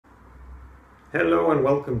Hello and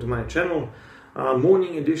welcome to my channel,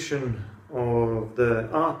 morning edition of the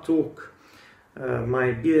Art Talk.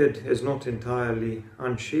 My beard is not entirely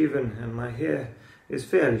unshaven and my hair is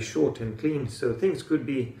fairly short and clean, so things could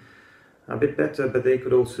be a bit better, but they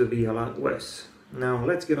could also be a lot worse. Now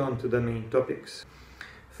let's get on to the main topics.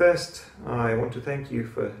 First, I want to thank you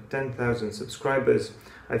for 10,000 subscribers.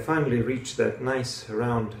 I finally reached that nice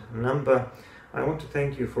round number. I want to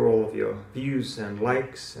thank you for all of your views and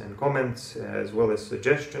likes and comments, as well as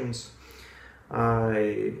suggestions.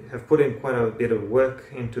 I have put in quite a bit of work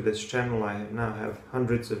into this channel. I now have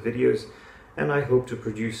hundreds of videos and I hope to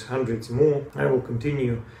produce hundreds more. I will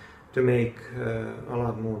continue to make a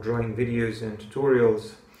lot more drawing videos and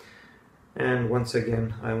tutorials. And once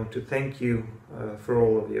again, I want to thank you for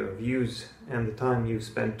all of your views and the time you've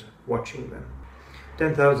spent watching them.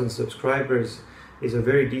 10,000 subscribers is a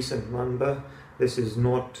very decent number. This is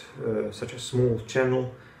not such a small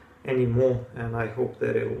channel anymore, and I hope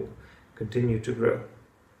that it will continue to grow.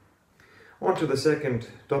 On to the second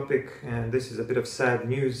topic, and this is a bit of sad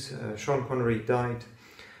news. Sean Connery died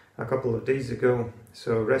a couple of days ago,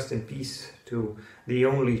 so rest in peace to the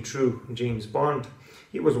only true James Bond.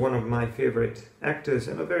 He was one of my favorite actors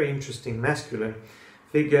and a very interesting masculine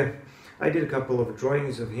figure. I did a couple of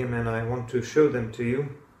drawings of him and I want to show them to you.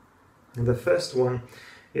 The first one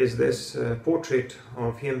is this portrait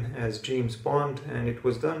of him as James Bond, and it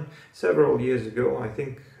was done several years ago. I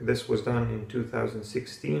think this was done in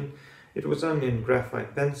 2016. It was done in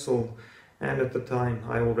graphite pencil, and at the time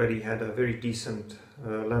I already had a very decent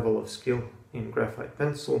level of skill in graphite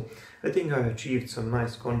pencil. I think I achieved some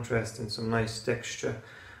nice contrast and some nice texture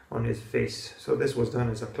on his face. So this was done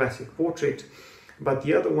as a classic portrait. But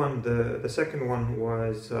the other one, the second one,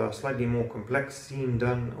 was a slightly more complex scene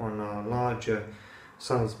done on a larger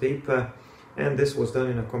size paper, and this was done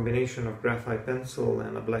in a combination of graphite pencil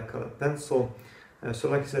and a black colored pencil. So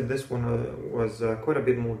like I said, this one was quite a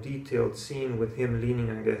bit more detailed scene with him leaning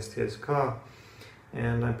against his car,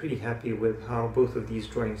 and I'm pretty happy with how both of these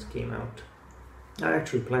drawings came out. I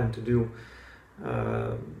actually plan to do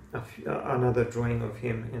another drawing of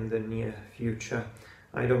him in the near future.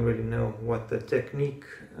 I don't really know what the technique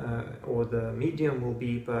or the medium will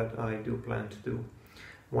be, but I do plan to do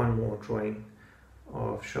one more drawing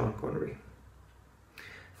of Sean Connery.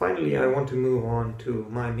 Finally, I want to move on to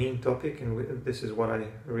my main topic, and this is what I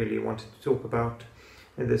really wanted to talk about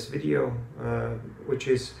in this video, which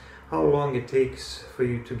is how long it takes for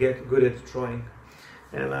you to get good at drawing.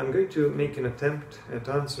 And I'm going to make an attempt at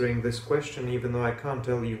answering this question, even though I can't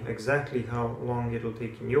tell you exactly how long it'll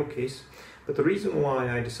take in your case. But the reason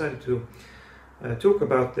why I decided to talk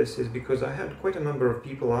about this is because I had quite a number of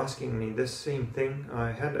people asking me this same thing.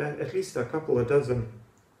 I had at least a couple of dozen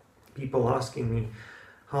people asking me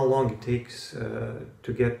how long it takes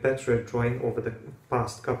to get better at drawing over the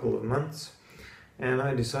past couple of months, and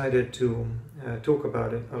I decided to talk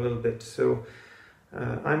about it a little bit. So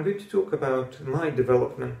I'm going to talk about my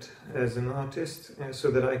development as an artist so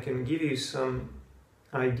that I can give you some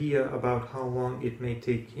idea about how long it may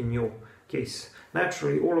take in your case.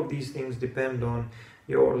 Naturally, all of these things depend on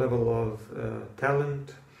your level of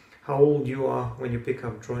talent, how old you are when you pick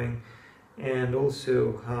up drawing, and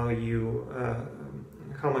also how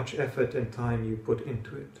much effort and time you put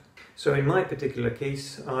into it. So in my particular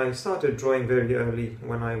case, I started drawing very early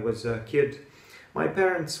when I was a kid. My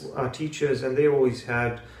parents are teachers and they always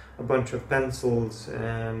had a bunch of pencils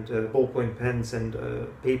and ballpoint pens and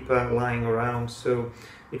paper lying around, so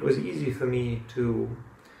it was easy for me to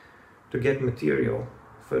get material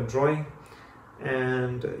for drawing.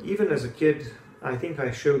 And even as a kid, I think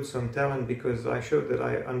I showed some talent because I showed that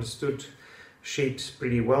I understood shapes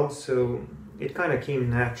pretty well, so it kind of came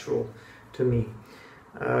natural to me.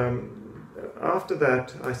 After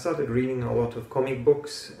that, I started reading a lot of comic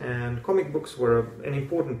books, and comic books were an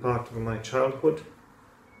important part of my childhood.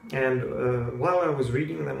 And while I was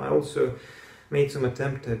reading them, I also made some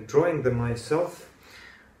attempt at drawing them myself.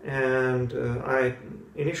 And I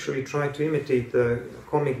initially tried to imitate the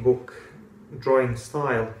comic book drawing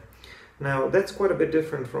style. Now that's quite a bit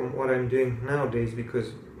different from what I'm doing nowadays,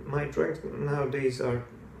 because my drawings nowadays are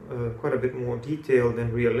quite a bit more detailed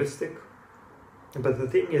and realistic. But the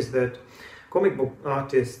thing is that comic book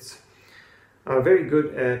artists are very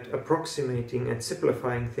good at approximating and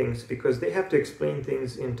simplifying things, because they have to explain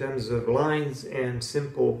things in terms of lines and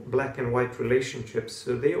simple black and white relationships.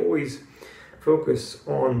 So they always focus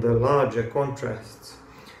on the larger contrasts,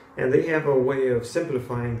 and they have a way of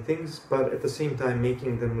simplifying things but at the same time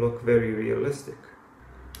making them look very realistic.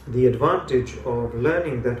 The advantage of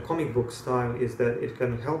learning that comic book style is that it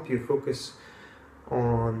can help you focus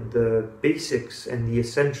on the basics and the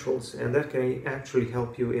essentials, and that can actually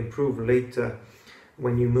help you improve later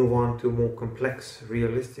when you move on to more complex,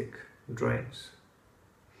 realistic drawings.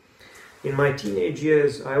 In my teenage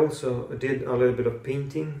years, I also did a little bit of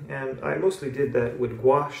painting, and I mostly did that with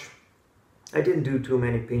gouache. I didn't do too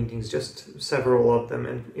many paintings, just several of them,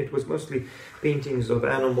 and it was mostly paintings of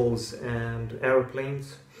animals and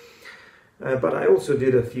aeroplanes. But I also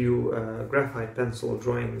did a few graphite pencil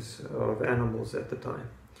drawings of animals at the time.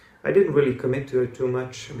 I didn't really commit to it too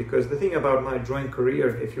much, because the thing about my drawing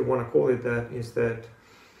career, if you want to call it that, is that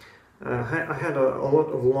I had a lot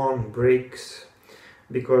of long breaks,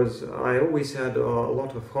 because I always had a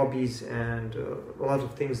lot of hobbies and a lot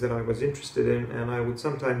of things that I was interested in, and I would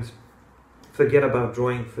sometimes forget about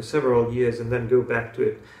drawing for several years and then go back to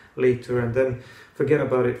it later, and then forget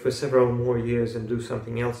about it for several more years and do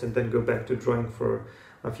something else, and then go back to drawing for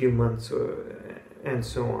a few months and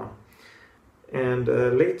so on. And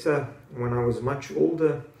later, when I was much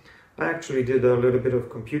older, I actually did a little bit of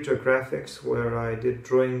computer graphics, where I did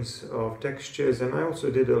drawings of textures, and I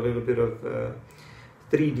also did a little bit of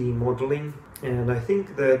 3D modeling. And I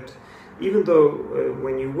think that even though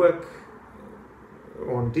when you work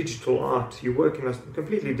on digital art, you work in a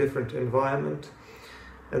completely different environment,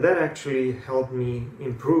 and that actually helped me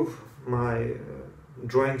improve my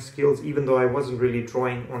drawing skills, even though I wasn't really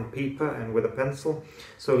drawing on paper and with a pencil.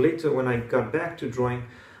 So later, when I got back to drawing,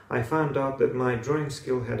 I found out that my drawing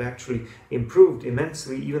skill had actually improved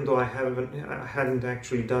immensely, even though I hadn't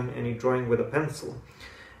actually done any drawing with a pencil.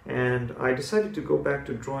 And I decided to go back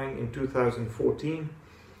to drawing in 2014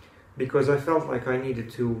 because I felt like I needed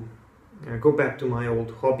to go back to my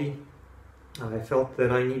old hobby. I felt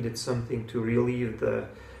that I needed something to relieve the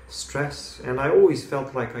stress, and I always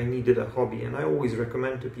felt like I needed a hobby, and I always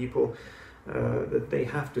recommend to people that they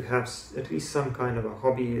have to have at least some kind of a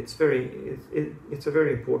hobby. It's a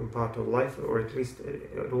very important part of life, or at least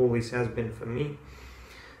it always has been for me.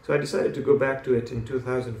 So I decided to go back to it in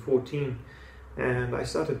 2014, and I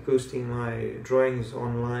started posting my drawings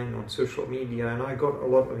online on social media, and I got a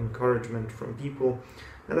lot of encouragement from people,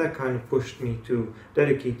 and that kind of pushed me to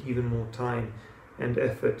dedicate even more time and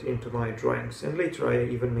effort into my drawings. And later I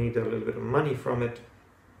even made a little bit of money from it,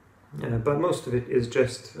 but most of it is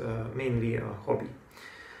just mainly a hobby.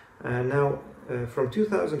 Now, from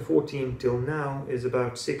 2014 till now is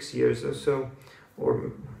about 6 years or so,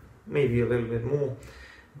 or maybe a little bit more.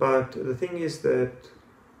 But the thing is that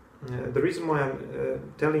the reason why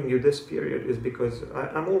I'm telling you this period is because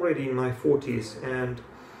I'm already in my 40s, and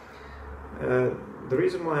the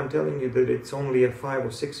reason why I'm telling you that it's only a 5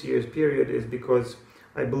 or 6 years period is because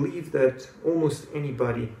I believe that almost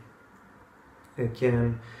anybody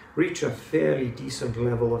can reach a fairly decent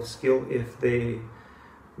level of skill if they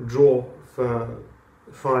draw for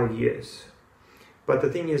 5 years. But the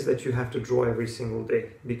thing is that you have to draw every single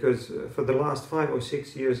day, because for the last 5 or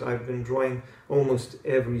 6 years I've been drawing almost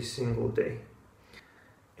every single day.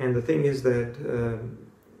 And the thing is that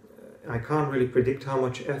I can't really predict how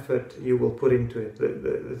much effort you will put into it.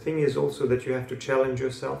 The thing is also that you have to challenge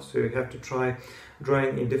yourself, so you have to try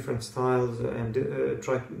drawing in different styles and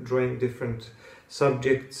try drawing different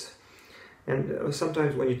subjects. And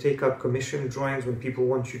sometimes when you take up commission drawings, when people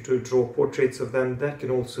want you to draw portraits of them, that can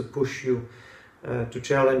also push you to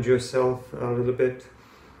challenge yourself a little bit,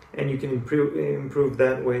 and you can improve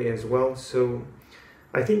that way as well. So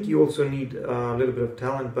I think you also need a little bit of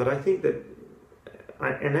talent, but I think that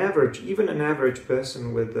even an average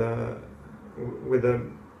person with a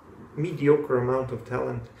mediocre amount of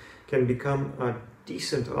talent can become a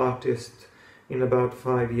decent artist in about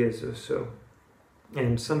 5 years or so.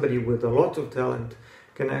 And somebody with a lot of talent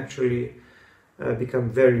can actually become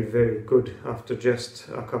very, very good after just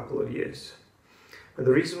a couple of years.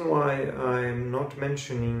 The reason why I'm not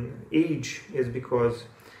mentioning age is because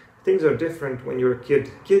things are different when you're a kid.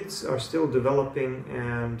 Kids are still developing,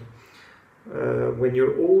 and when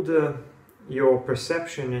you're older, your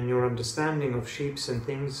perception and your understanding of shapes and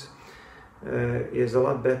things is a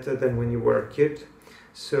lot better than when you were a kid.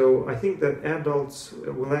 So I think that adults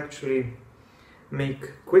will actually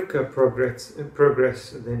make quicker progress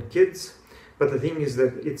than kids. But the thing is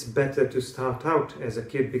that it's better to start out as a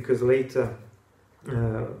kid, because later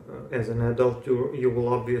as an adult you will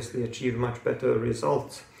obviously achieve much better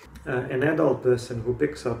results. An adult person who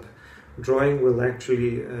picks up drawing will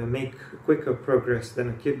actually make quicker progress than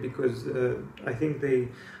a kid, because I think they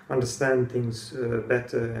understand things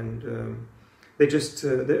better, and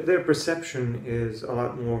their perception is a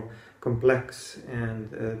lot more complex,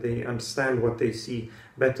 and they understand what they see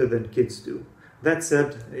better than kids do. That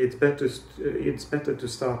said, it's better to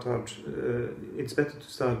start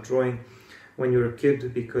drawing when you're a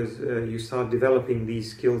kid, because you start developing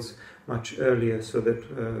these skills much earlier, so that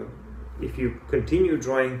if you continue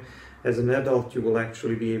drawing as an adult, you will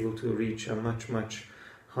actually be able to reach a much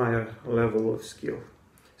higher level of skill.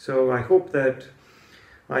 So I hope that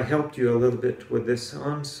I helped you a little bit with this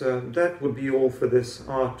answer. That would be all for this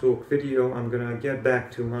art talk video. I'm gonna get back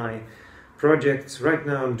to my projects. Right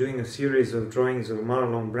now I'm doing a series of drawings of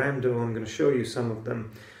Marlon Brando. I'm gonna show you some of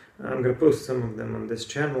them. I'm gonna post some of them on this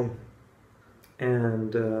channel.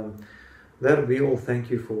 And that'll be all. Thank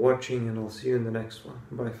you for watching, and I'll see you in the next one.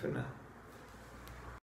 Bye for now.